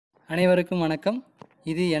அனைவருக்கும் வணக்கம்.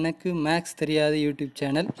 இது எனக்கு மேக்ஸ் தெரியாத யூடியூப்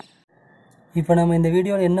சேனல். இப்போ நம்ம இந்த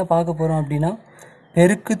வீடியோவில் என்ன பார்க்க போகிறோம் அப்படின்னா,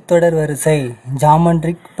 பெருக்கு தொடர் வரிசை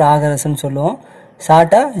ஜாமெட்ரிக் ப்ராக்ரஸ்ன்னு சொல்லுவோம்,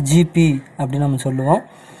 ஷார்ட்டாக ஜிபி அப்படின்னு நம்ம சொல்லுவோம்.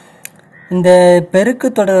 இந்த பெருக்கு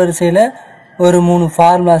தொடர் வரிசையில் ஒரு 3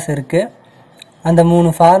 ஃபார்முலாஸ் இருக்குது. அந்த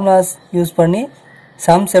 3 ஃபார்முலாஸ் யூஸ் பண்ணி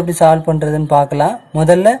சம்ஸ் எப்படி சால்வ் பண்ணுறதுன்னு பார்க்கலாம்.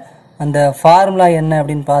 முதல்ல அந்த ஃபார்முலா என்ன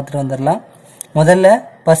அப்படின்னு பார்த்துட்டு வந்துடலாம். முதல்ல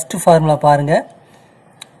ஃபஸ்ட்டு ஃபார்முலா பாருங்கள்.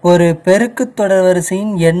 ஒரு பெருக்கு தொடர்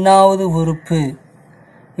வரிசையின் எண்ணாவது உறுப்பு.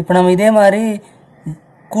 இப்போ நம்ம இதே மாதிரி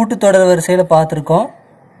கூட்டு தொடர் வரிசையில் பார்த்துருக்கோம்.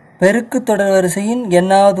 பெருக்கு தொடர் வரிசையின்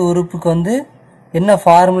எண்ணாவது உறுப்புக்கு வந்து என்ன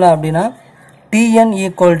ஃபார்முலா அப்படின்னா, TN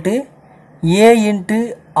equal to A into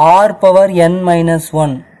R power n minus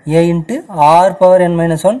one, A into R power n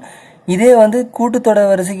minus one. இதே வந்து கூட்டு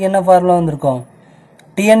தொடர் வரிசைக்கு என்ன ஃபார்முலா வந்திருக்கோம்,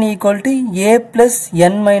 TN equal to A plus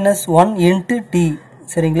n minus one into D.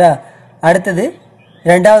 சரிங்களா? அடுத்தது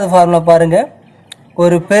இரண்டாவது ஃபார்முலா பாருங்க.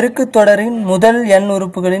 ஒரு பெருக்கு தொடரின் முதல் n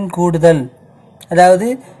உறுப்புகளின் கூடுதல், அதாவது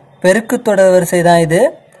பெருக்கு தொடர் வரிசை தான் இது.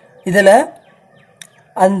 இதில்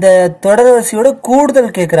அந்த தொடர் வரிசையோட கூடுதல்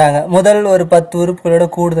கேட்குறாங்க. முதல் ஒரு 10 உறுப்புகளோட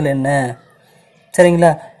கூடுதல் என்ன,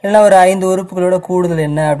 சரிங்களா? இல்லைன்னா ஒரு 5 உறுப்புகளோட கூடுதல்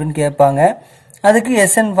என்ன அப்படின்னு கேட்பாங்க. அதுக்கு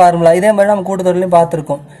எஸ்என் ஃபார்முலா இதே மாதிரி நம்ம கூட்டுத்தொடர்லையும்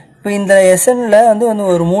பார்த்துருக்கோம். இப்போ இந்த எஸ்என்ல வந்து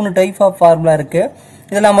ஒரு 3 டைப் ஆஃப் ஃபார்முலா இருக்குது.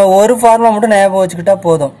 இதில் நம்ம ஒரு ஃபார்முலா மட்டும் ஞாபகம் வச்சுக்கிட்டா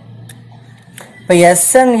போதும். இப்போ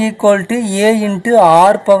Sn equal to A into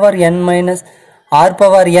R power n minus R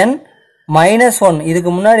power n minus one.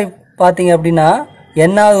 இதுக்கு முன்னாடி பார்த்தீங்க அப்படின்னா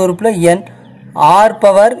என்னாவது உறுப்பில் N R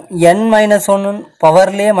power n minus ஒன்று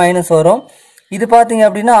பவர்லேயே மைனஸ் வரும். இது பார்த்தீங்க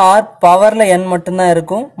அப்படின்னா ஆர் பவரில் என் மட்டும்தான்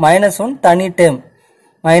இருக்கும், மைனஸ் ஒன் தனி dam,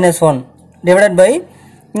 minus one divided by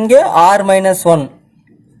இங்கே ஆர் மைனஸ் ஒன்.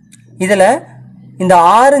 இதில் இந்த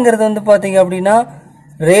ஆறுங்கிறது வந்து பார்த்தீங்க அப்படின்னா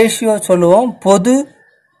ரேஷியோ சொல்லுவோம், பொது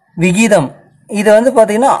விகிதம். இது வந்து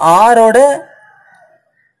பார்த்தீங்கன்னா ஆரோட,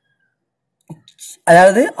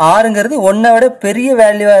 அதாவது ஆறுங்கிறது 1 விட பெரிய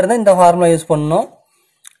வேல்யூவாக இருந்தால் இந்த ஃபார்முலா யூஸ் பண்ணணும்.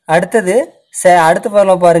 அடுத்தது அடுத்த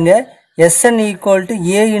ஃபார்முலா பாருங்க. Sn equal to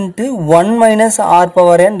A into 1 minus R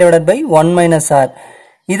power n divided by 1 minus R.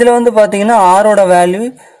 இதில் வந்து பார்த்தீங்கன்னா ஆரோட வேல்யூ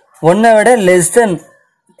 1 விட லெஸ் தென்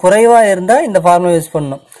குறைவாக இருந்தால் இந்த ஃபார்முலா யூஸ்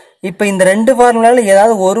பண்ணணும். இப்போ இந்த 2 ஃபார்முலாவில்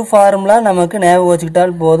ஏதாவது ஒரு ஃபார்முலா நமக்கு ஞாபகம்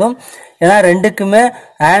வச்சுக்கிட்டால் போதும். ஏன்னா ரெண்டுக்குமே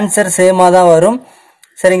ஆன்சர் சேமாக தான் வரும்.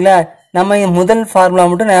 சரிங்களா? நம்ம முதல் ஃபார்முலா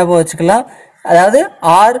மட்டும் ஞாபகம் வச்சுக்கலாம். அதாவது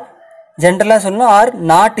ஆர் ஜென்ரலாக சொல்லணும், ஆர்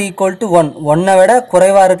நாட் ஈக்குவல் டு 1, 1 விட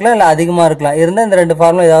குறைவாக இருக்கலாம் இல்லை அதிகமாக இருக்கலாம். இருந்தால் இந்த 2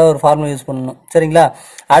 ஃபார்முலா ஏதாவது ஒரு ஃபார்முலா யூஸ் பண்ணணும். சரிங்களா?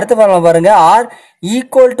 அடுத்த ஃபார்முலா பாருங்கள். ஆர்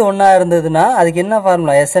ஈக்குவல் டு 1 இருந்ததுன்னா அதுக்கு என்ன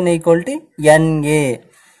formula, Sn equal to NA.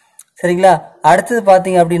 சரிங்களா? அடுத்தது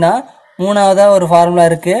பார்த்தீங்க அப்படின்னா மூணாவதாக ஒரு ஃபார்முலா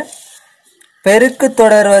இருக்குது. பெருக்கு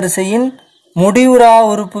தொடர் வரிசையின் முடிவுறா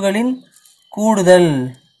உறுப்புகளின் கூடுதல்.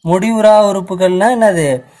 முடிவுறா உறுப்புகள்னா என்னது,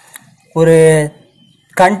 ஒரு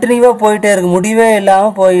கண்டினியூவாக போயிட்டே இருக்கு, முடிவே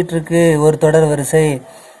இல்லாமல் போயிட்டு இருக்கு ஒரு தொடர் வரிசை.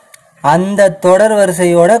 அந்த தொடர்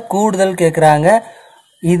வரிசையோட கூடுதல் கேட்குறாங்க.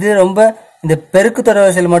 இது ரொம்ப இந்த பெருக்கு தொடர்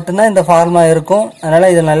வரிசையில் மட்டும்தான் இந்த ஃபார்முலா இருக்கும்.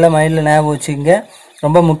 அதனால் இதை நல்ல மைண்டில் ஞாபகம் வச்சுங்க,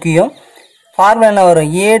 ரொம்ப முக்கியம். ஃபார்முலா என்ன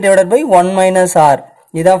வரும், ஏ டிவைடட் பை 1 மைனஸ் ஆர்.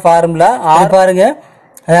 இதுதான் ஃபார்முலா. ஆர் பாருங்க,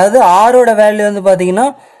 அதாவது ஆரோட வேல்யூ வந்து பார்த்தீங்கன்னா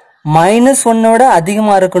மைனஸ் 1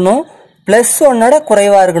 அதிகமாக இருக்கணும், ப்ளஸ் 1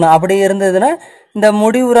 குறைவாக இருக்கணும். அப்படி இருந்ததுன்னா இந்த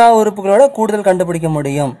முடிவுறா உறுப்புகளோட கூடுதல் கண்டுபிடிக்க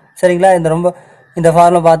முடியும். சரிங்களா? இந்த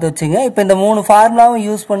ஃபார்முலா பார்த்து வச்சுங்க. இப்போ இந்த 3 ஃபார்முலாவும்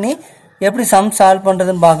யூஸ் பண்ணி எப்படி சம் சால்வ்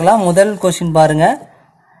பண்ணுறதுன்னு பார்க்கலாம். முதல் கொஸ்டின் பாருங்க.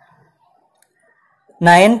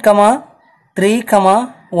 9, 3,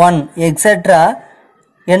 1 எக்ஸெட்ரா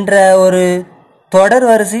என்ற ஒரு தொடர்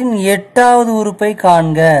வரிசையின் 8வது உறுப்பை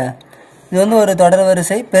காண்க. இது வந்து ஒரு தொடர்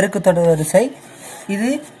வரிசை, பெருக்கு தொடர் வரிசை.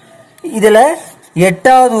 இதில்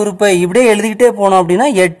 8வது உறுப்பை இப்படியே எழுதிக்கிட்டே போனோம் அப்படின்னா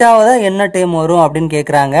 8ஆவதா என்ன டைம் வரும் அப்படின்னு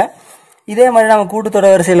கேட்குறாங்க. இதே மாதிரி நம்ம கூட்டு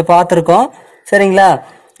தொடர் வரிசையில் பார்த்துருக்கோம். சரிங்களா?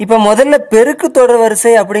 இப்போ முதல்ல பெருக்கு தொடர்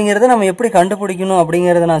வரிசை அப்படிங்கிறத நம்ம எப்படி கண்டுபிடிக்கணும்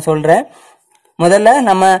அப்படிங்கிறத நான் சொல்கிறேன். முதல்ல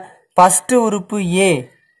நம்ம ஃபஸ்ட்டு உறுப்பு ஏ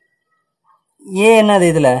என்னது,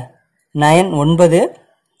 இதில் 9.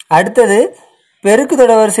 அடுத்தது பெருக்கு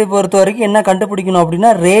தொடர் வரிசை பொறுத்த வரைக்கும் என்ன கண்டுபிடிக்கணும்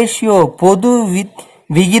அப்படின்னா ரேஷியோ, பொது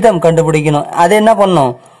விகிதம் கண்டுபிடிக்கணும். அது என்ன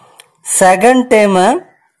பண்ணணும், செகண்ட் டைமை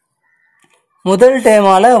முதல்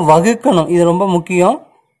டைமால் வகுக்கணும். இது ரொம்ப முக்கியம்.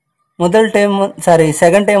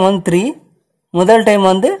 செகண்ட் டைம் வந்து 3, முதல் டைம்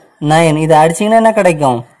வந்து 9. இதை அடிச்சிங்கன்னா என்ன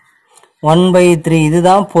கிடைக்கும், 1/3.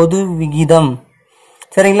 இதுதான் பொது விகிதம்.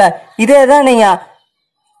 சரிங்களா? இதே தான் நீங்கள்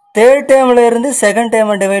தேர்ட் டைமில் இருந்து செகண்ட்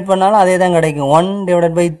டைமை டிவைட் பண்ணாலும் அதே தான் கிடைக்கும், 1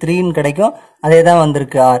 டிவைடட் பை 3 கிடைக்கும். அதே தான்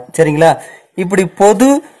வந்திருக்கு ஆர். சரிங்களா? இப்படி பொது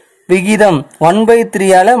விகிதம்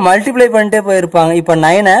 1/3 மல்டிப்ளை பண்ணிட்டே போயிருப்பாங்க. இப்போ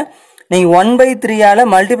 9 நீங்கள் 1/3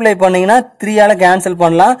 மல்டிப்ளை பண்ணீங்கன்னா 3 கேன்சல்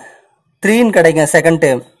பண்ணலாம், 3 கிடைக்கும் செகண்ட்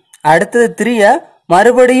டைம். அடுத்தது 3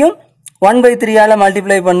 மறுபடியும் 1/3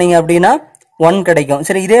 மல்டிப்ளை பண்ணீங்க அப்படின்னா 1 கிடைக்கும்.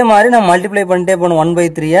 சரி, இதே மாதிரி நம்ம மல்டிப்ளை பண்ணிட்டே போகணும்.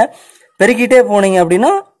 1/3 பெருக்கிட்டே போனீங்க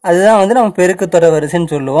அப்படின்னா அதுதான் வந்து நம்ம பெருக்குத்தொடர்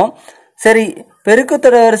வரிசைன்னு சொல்லுவோம். சரி,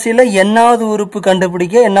 பெருக்குத்தொடர் வரிசையில் என்னாவது உறுப்பு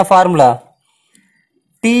கண்டுபிடிக்க என்ன formula?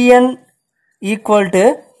 Tn equal to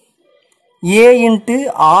a into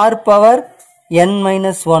r power n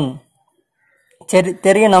minus 1. சரி,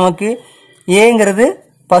 தெரியும் நமக்கு. ஏங்கிறது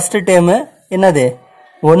ஃபர்ஸ்ட் டேர்மு என்னது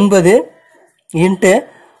 9 இன்ட்டு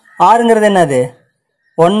ஆறுங்கிறது என்னது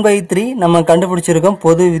 1/3 நம்ம கண்டுபிடிச்சிருக்கோம்.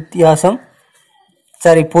 பொது வித்தியாசம்,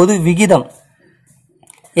 சரி பொது விகிதம்.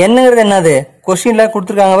 என்னங்கிறது என்னது கொஸ்டின்ல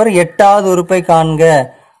கொடுத்துருக்காங்க பாரு, 8வது உறுப்பை காண்க.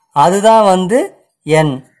 அதுதான் வந்து n.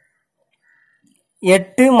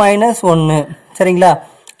 8 மைனஸ் 1. சரிங்களா?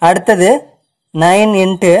 அடுத்தது 9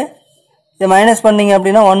 இன்ட்டு இதை மைனஸ் பண்ணீங்க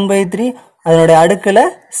அப்படின்னா 1/3 அதனுடைய அடுக்கில்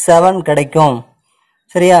 7 கிடைக்கும்.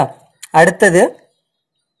 சரியா? அடுத்தது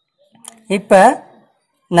இப்போ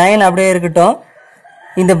 9 அப்படியே இருக்கட்டும்.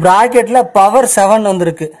 இந்த பிராக்கெட்டில் பவர் 7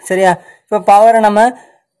 வந்திருக்கு. சரியா? இப்போ பவரை நம்ம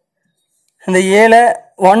இந்த 7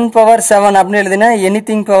 1 பவர் 7 அப்படின்னு எழுதினா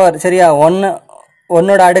எனிதிங் பவர். சரியா?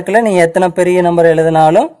 ஒன்னோட அடுக்கில் நீங்கள் எத்தனை பெரிய நம்பர்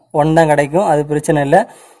எழுதினாலும் 1 தான் கிடைக்கும். அது பிரச்சனை இல்லை.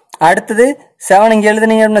 அடுத்தது 7 இங்கே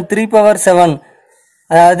எழுதுனீங்க அப்படின்னா 3 பவர் 7,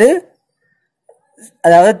 அதாவது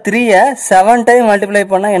 3யை 7 டைம் மல்டிப்ளை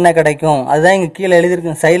பண்ணால் என்ன கிடைக்கும்? அதுதான் இங்கே கீழே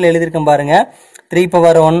எழுதியிருக்கேன், சைடில் எழுதியிருக்கேன் பாருங்க. 3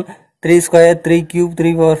 பவர் 1, 3 ஸ்கொயர், 3 கியூப்,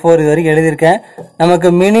 3 பவர் 4 இது வரைக்கும் எழுதியிருக்கேன். நமக்கு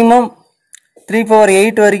மினிமம் 3 பவர்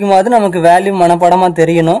 8 வரைக்குமாவது நமக்கு வேல்யூ மனப்படமாக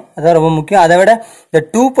தெரியணும். அதான் ரொம்ப முக்கியம். அதை விட இந்த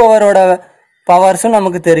 2 பவரோட பவர்ஸும்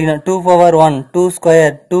நமக்கு தெரியணும். 2 பவர் 1, 2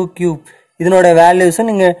 ஸ்கொயர், 2 கியூப் இதனோட வேல்யூஸும்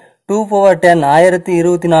நீங்கள் 2 பவர் 10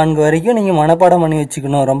 1024 வரைக்கும் நீங்கள் மனப்பாடம் பண்ணி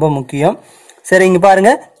வச்சுக்கணும். ரொம்ப முக்கியம். சரி, இங்கே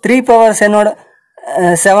பாருங்க 3 பவர்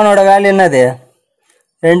 7ஓட வேல்யூ என்னது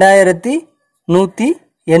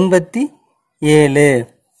 2187.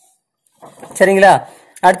 சரிங்களா?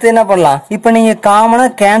 அடுத்து என்ன பண்ணலாம்? இப்போ நீங்கள்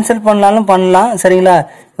காமனாக கேன்சல் பண்ணலாலும் பண்ணலாம். சரிங்களா?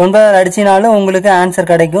 9 அடிச்சினாலும் உங்களுக்கு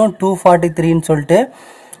ஆன்சர் கிடைக்கும் 243ன்னு சொல்லிட்டு.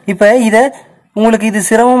 இப்போ இதை உங்களுக்கு இது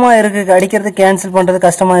சிரமமாக இருக்குது, அடிக்கிறது கேன்சல் பண்ணுறது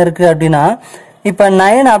கஷ்டமாக இருக்குது அப்படின்னா இப்போ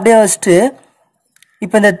 9 அப்படியே வச்சுட்டு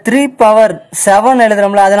இப்போ இந்த 3 பவர் 7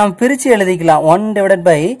 எழுதுறோம்ல, அதை நம்ம பிரித்து எழுதிக்கலாம். 1/,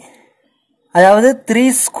 அதாவது 3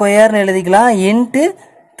 ஸ்கொயர்னு எழுதிக்கலாம், இன்ட்டு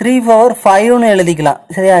 3 பவர் 5ன்னு எழுதிக்கலாம்.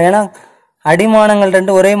 சரியா? ஏன்னா அடிமானங்கள்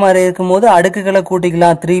ரெண்டு ஒரே மாதிரி இருக்கும்போது அடுக்குகளை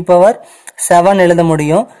கூட்டிக்கலாம். 3 பவர் 7 எழுத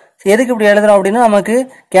முடியும். எதுக்கு இப்படி எழுதுறோம் அப்படின்னா நமக்கு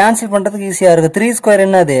கேன்சல் பண்ணுறதுக்கு ஈஸியாக இருக்குது. 3 ஸ்கொயர்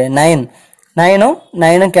என்னது 9,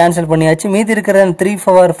 9ம் கேன்சல் பண்ணியாச்சு. மீதி இருக்கிறது 3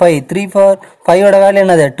 பவர் 5, 3 பவர் 5ஓட வேல்யூ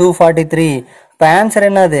என்னது 243. இப்போ ஆன்சர்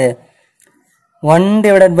என்னது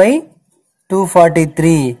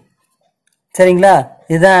 1/243. சரிங்களா?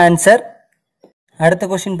 இதுதான் ஆன்சர். அடுத்த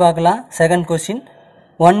கொஸ்டின் பார்க்கலாம். செகண்ட் கொஸ்டின்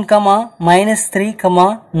 1, -3,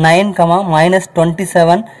 9,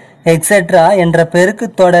 -27 எக்ஸெட்ரா என்ற பெருக்கு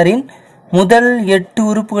தொடரின் முதல் 8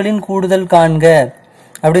 உறுப்புகளின் கூடுதல் காண்க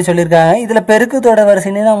அப்படி சொல்லியிருக்காங்க. இதில் பெருக்கு தொடர்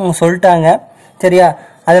வரிசைன்னு அவங்க சொல்லிட்டாங்க. சரியா?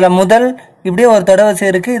 அதில் முதல் இப்படியே ஒரு தொடர் வரிசை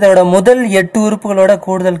இருக்குது. இதோட முதல் 8 உறுப்புகளோட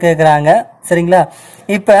கூடுதல் கேட்குறாங்க. சரிங்களா?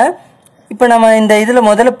 இப்போ நம்ம இந்த இதில்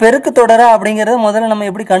முதல்ல பெருக்கு தொடரா அப்படிங்கிறத முதல்ல நம்ம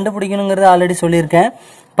எப்படி கண்டுபிடிக்கணுங்கிறத ஆல்ரெடி சொல்லியிருக்கேன்.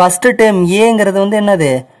 ஃபஸ்ட்டு டைம் ஏங்கிறது வந்து என்னது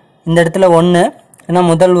இந்த இடத்துல 1, ஏன்னா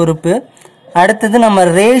முதல் உறுப்பு. அடுத்தது நம்ம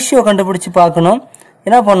ரேஷியோ கண்டுபிடிச்சி பார்க்கணும்.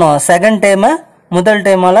 என்ன பண்ணோம்? செகண்ட் டைமை முதல்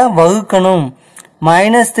டைமால் வகுக்கணும்.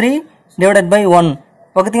 -3/1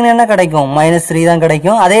 வகுத்தீங்கன்னா என்ன கிடைக்கும்? -3 தான்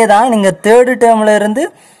கிடைக்கும். அதே தான் நீங்கள் தேர்டு டேர்மில் இருந்து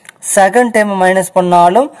செகண்ட் டைம் மைனஸ்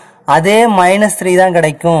பண்ணாலும் அதே -3 தான்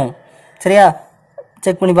கிடைக்கும். சரியா?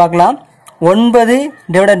 செக் பண்ணி பார்க்கலாம்.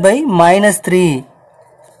 9/-3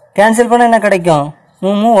 கேன்சல் பண்ண என்ன கிடைக்கும்?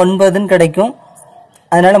 9ன்னு கிடைக்கும்.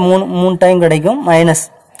 அதனால 3 டைம் கிடைக்கும். மைனஸ்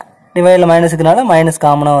டிவைடில் மைனஸுக்குனால மைனஸ்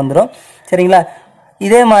காமனாக வந்துடும். சரிங்களா?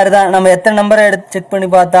 இதே மாதிரி தான் நம்ம எத்தனை நம்பரை எடுத்து செக் பண்ணி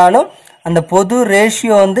பார்த்தாலும் அந்த பொது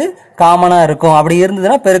ரேஷியோ வந்து காமனாக இருக்கும். அப்படி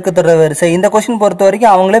இருந்ததுன்னா பெருக்குத்தொடர் வரிசை. இந்த கொஸ்டின் பொறுத்த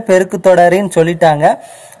வரைக்கும் அவங்களே பெருக்குத்தொடரின்னு சொல்லிட்டாங்க.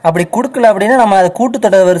 அப்படி கொடுக்கல அப்படின்னா நம்ம அதை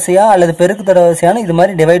கூட்டுத்தொடர் வரிசையா அல்லது பெருக்குத்தொடர் வரிசையான இது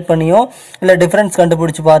மாதிரி டிவைட் பண்ணியோ இல்லை டிஃபரன்ஸ்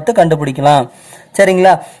கண்டுபிடிச்சி பார்த்து கண்டுபிடிக்கலாம்.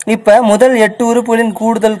 சரிங்களா? இப்போ முதல் 8 உறுப்புகளின்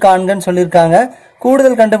கூடுதல் காண்கன்னு சொல்லியிருக்காங்க.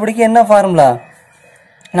 கூடுதல் கண்டுபிடிக்க என்ன ஃபார்முலா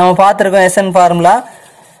நம்ம பார்த்துருக்கோம்? SN formula.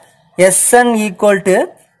 SN equal to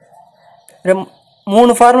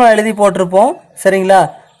 3 formula எழுதி போட்டிருப்போம். சரிங்களா?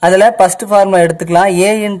 அதில் ஃபஸ்ட்டு ஃபார்முலா எடுத்துக்கலாம். a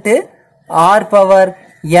into r power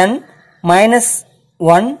n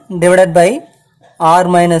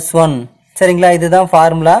 -1/r-1. சரிங்களா? இதுதான்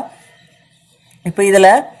ஃபார்முலா. இப்போ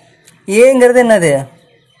இதில் ஏங்கிறது என்னது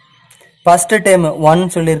ஃபஸ்ட்டு டைம் 1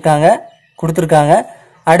 சொல்லியிருக்காங்க, கொடுத்துருக்காங்க.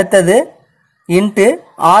 அடுத்தது இன்ட்டு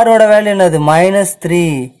ஆரோட வேல்யூ என்னது -3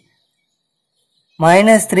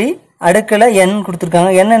 அடுக்கில் n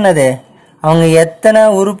கொடுத்துருக்காங்க. n என்னது அவங்க எத்தனை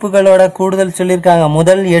உறுப்புகளோட கூடுதல் சொல்லியிருக்காங்க?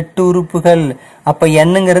 முதல் 8 உறுப்புகள். அப்போ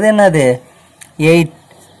என்னங்கிறது என்னது? 8.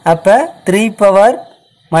 அப்போ 3 power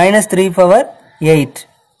 -3 power 8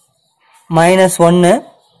 -1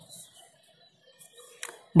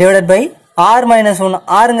 divided by r -1.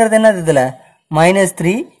 rங்கிறது என்னது? இதில்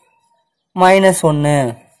 -3 -1.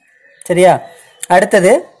 சரியா?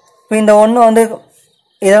 அடுத்தது இப்போ இந்த 1 வந்து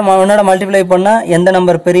இதை ஒன்னோட மல்டிப்ளை பண்ணால் எந்த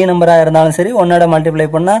நம்பர் பெரிய நம்பராக இருந்தாலும் சரி ஒன்னோட மல்டிப்ளை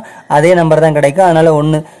பண்ணால் அதே நம்பர் தான் கிடைக்கும். அதனால்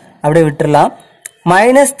 1 அப்படியே விட்டுடலாம்.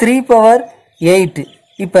 -3 பவர் 8.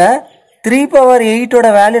 இப்போ 3 பவர் 8ஓட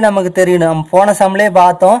வேல்யூ நமக்கு தெரியும். நம்ம போன சம்லேயே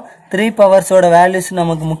பார்த்தோம் 3 பவர்ஸோட வேல்யூஸ்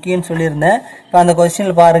நமக்கு முக்கியம்னு சொல்லியிருந்தேன். இப்போ அந்த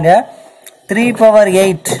கொஸ்டினில் பாருங்கள். 3 பவர்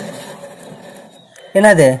 8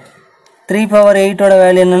 என்னது? 3 பவர் 8ஓட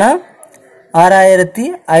வேல்யூ என்னன்னா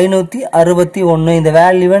 6561. இந்த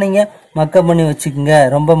வேல்யூவை நீங்கள் மக்கப் பண்ணி வச்சுக்கோங்க,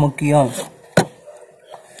 ரொம்ப முக்கியம்.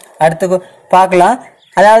 அடுத்து பார்க்கலாம்.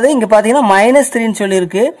 அதாவது இங்கே பார்த்தீங்கன்னா -3ன்னு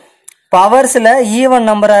சொல்லியிருக்கு. பவர்ஸில் ஈவன்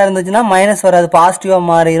நம்பராக இருந்துச்சுன்னா மைனஸ் வராது, பாசிட்டிவாக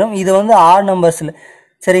மாறிடும். இது வந்து ஆட் நம்பர்ஸில்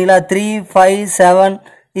சரிங்களா, 3, 5, 7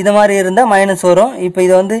 இது மாதிரி இருந்தால் மைனஸ் வரும். இப்போ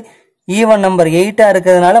இது வந்து ஈவன் நம்பர் 8ஆக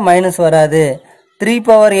இருக்கிறதுனால மைனஸ் வராது. 3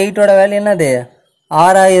 பவர் 8ஓட வேல்யூ என்னது?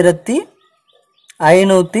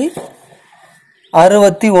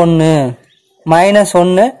 6561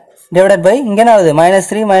 -1 டிவைடட் பை இங்கே என்ன ஆகுது?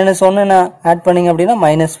 -3 -1 நான் ஆட் பண்ணிங்க அப்படின்னா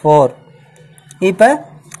 -4. இப்போ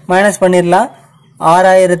மைனஸ் பண்ணிடலாம்.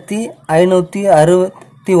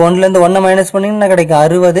 6561லேருந்து 1 மைனஸ் பண்ணிங்கன்னா கிடைக்கும்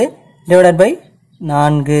 60 டிவைடட் பை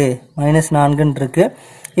 4 -4ன்னு இருக்கு.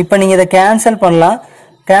 இப்போ நீங்கள் இதை கேன்சல் பண்ணலாம்.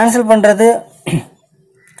 கேன்சல் பண்ணுறது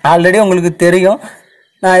ஆல்ரெடி உங்களுக்கு தெரியும்,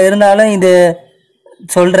 நான் இருந்தாலும் இது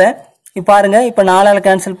சொல்கிறேன். இப்போ பாருங்கள், இப்போ 4ஆல்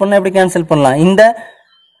கேன்சல் பண்ணால் எப்படி கேன்சல் பண்ணலாம்? இந்த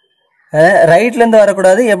ரைட்லேருந்து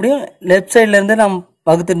வரக்கூடாது, எப்படியும் லெஃப்ட் சைட்லேருந்து நம்ம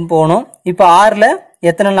வகுத்துட்டு போகணும். இப்போ 6ல்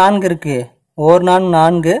எத்தனை 4 இருக்குது? 1 4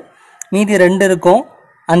 4, மீதி 2 இருக்கும்.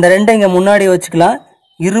 அந்த 2 இங்கே முன்னாடி வச்சுக்கலாம்.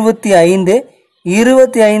 25.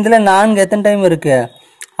 25ல் 4 எத்தனை டைம் இருக்குது?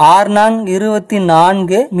 6 4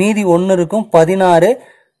 24, மீதி 1 இருக்கும் 16.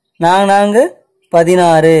 4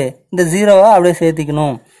 16. இந்த 0வை அப்படியே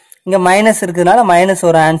சேர்த்திக்கணும். இங்கே மைனஸ் இருக்கிறதுனால மைனஸ்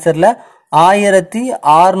ஒரு ஆன்சரில்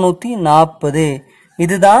 1640.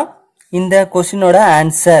 இதுதான் இந்த கொஸ்டினோட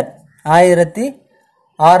ஆன்சர்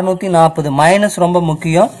 1640. மைனஸ் ரொம்ப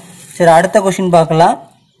முக்கியம். சரி, அடுத்த கொஸ்டின் பார்க்கலாம்.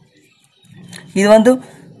 இது வந்து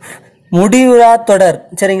முடிவுறா தொடர்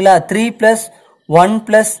சரிங்களா. 3 + 1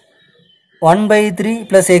 + 1/3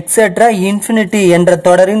 + எக்ஸெட்ரா இன்ஃபினிட்டி என்ற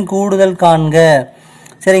தொடரின் கூடுதல் காண்க.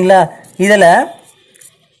 சரிங்களா, இதில்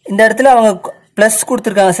இந்த இடத்துல அவங்க ப்ளஸ்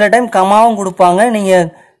கொடுத்துருக்காங்க, சில டைம் கமாவும் கொடுப்பாங்க, நீங்கள்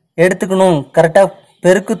எடுத்துக்கணும். கரெக்டாக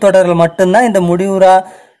பெருக்கு தொடரில் மட்டும்தான் இந்த முடிவுறா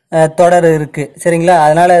தொடர் இருக்குது சரிங்களா.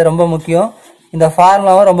 அதனால் ரொம்ப முக்கியம். இந்த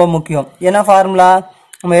ஃபார்முலாவும் ரொம்ப முக்கியம். என்ன ஃபார்முலா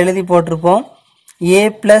நம்ம எழுதி போட்டிருப்போம்? a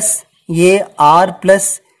 + ar +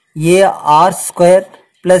 ar²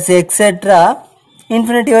 + etcetera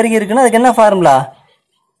infinity வரைக்கும் இருக்குன்னா அதுக்கு என்ன formula?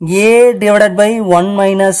 a divided by 1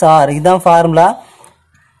 - r. இதுதான் ஃபார்முலா.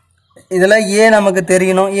 இதில் a நமக்கு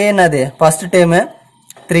தெரியணும். a என்னது? First time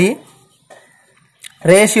 3.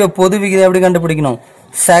 ரேஷியோ பொது விகிதம் எப்படி கண்டுபிடிக்கணும்?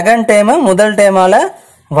 செகண்ட் டைமு முதல் டைமால்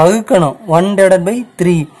வகுக்கணும். 1 டிவைடட் பை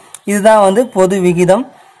 3. இதுதான் வந்து பொது விகிதம்.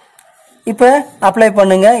 இப்போ அப்ளை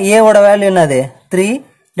பண்ணுங்க. ஏவோட வேல்யூ என்னது? 3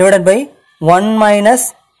 டிவைடட் பை 1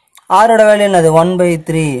 - ஆரோட வேல்யூ என்னது?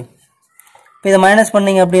 1/3. இப்போ இதை மைனஸ்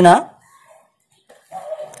பண்ணிங்க அப்படின்னா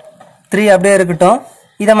 3 அப்படியே இருக்கட்டும்.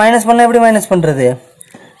 இதை மைனஸ் பண்ண எப்படி மைனஸ் பண்ணுறது?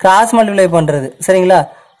 கிராஸ் மல்டிப்ளை பண்ணுறது சரிங்களா.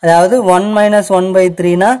 அதாவது 1 -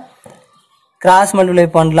 1/3னா கிராஸ் மல்டிப்ளை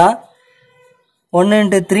பண்ணலாம். 1 ×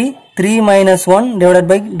 3 3 - 1 டிவைடட்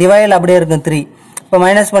பை டிவைடில் அப்படியே இருக்கும் 3. இப்போ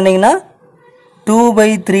மைனஸ் பண்ணிங்கன்னா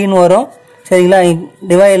 2/3ன்னு வரும் சரிங்களா.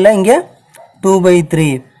 டிவைடில் இங்கே 2/3.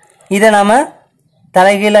 இதை நாம்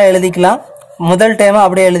தலைகீழாக எழுதிக்கலாம். முதல் டைமாக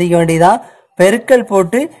அப்படியே எழுதிக்க வேண்டியதான். பெருக்கல்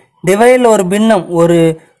போட்டு டிவைடில் ஒரு பின்னம், ஒரு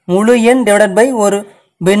முழு எண் டிவைடட் பை ஒரு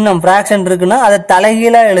பின்னம் ஃப்ராக்ஷன் இருக்குன்னா அதை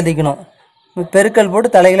தலைகீழாக எழுதிக்கணும். பெருக்கல் போட்டு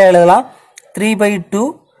தலைகீழாக எழுதலாம். 3/2.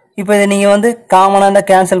 இப்போ இதை நீங்கள் வந்து காமனாக இருந்தால்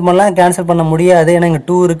கேன்சல் பண்ணலாம், கேன்சல் பண்ண முடியாது, ஏன்னா இங்கே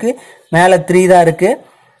 2 இருக்குது, மேலே 3 தான் இருக்குது.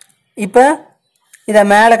 இப்போ இதை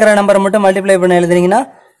மேலே இருக்கிற நம்பரை மட்டும் மல்டிப்ளை பண்ண எழுதுனீங்கன்னா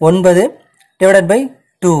 9 டிவைடட் பை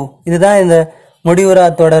 2. இதுதான் இந்த முடிவுறா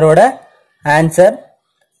தொடரோட ஆன்சர்.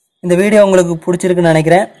 இந்த வீடியோ உங்களுக்கு பிடிச்சிருக்குன்னு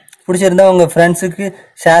நினைக்கிறேன். பிடிச்சிருந்தா உங்கள் ஃப்ரெண்ட்ஸுக்கு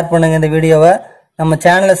ஷேர் பண்ணுங்கள். இந்த வீடியோவை நம்ம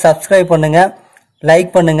சேனலை சப்ஸ்கிரைப் பண்ணுங்கள், லைக்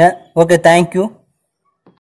பண்ணுங்கள். Okay, thank you.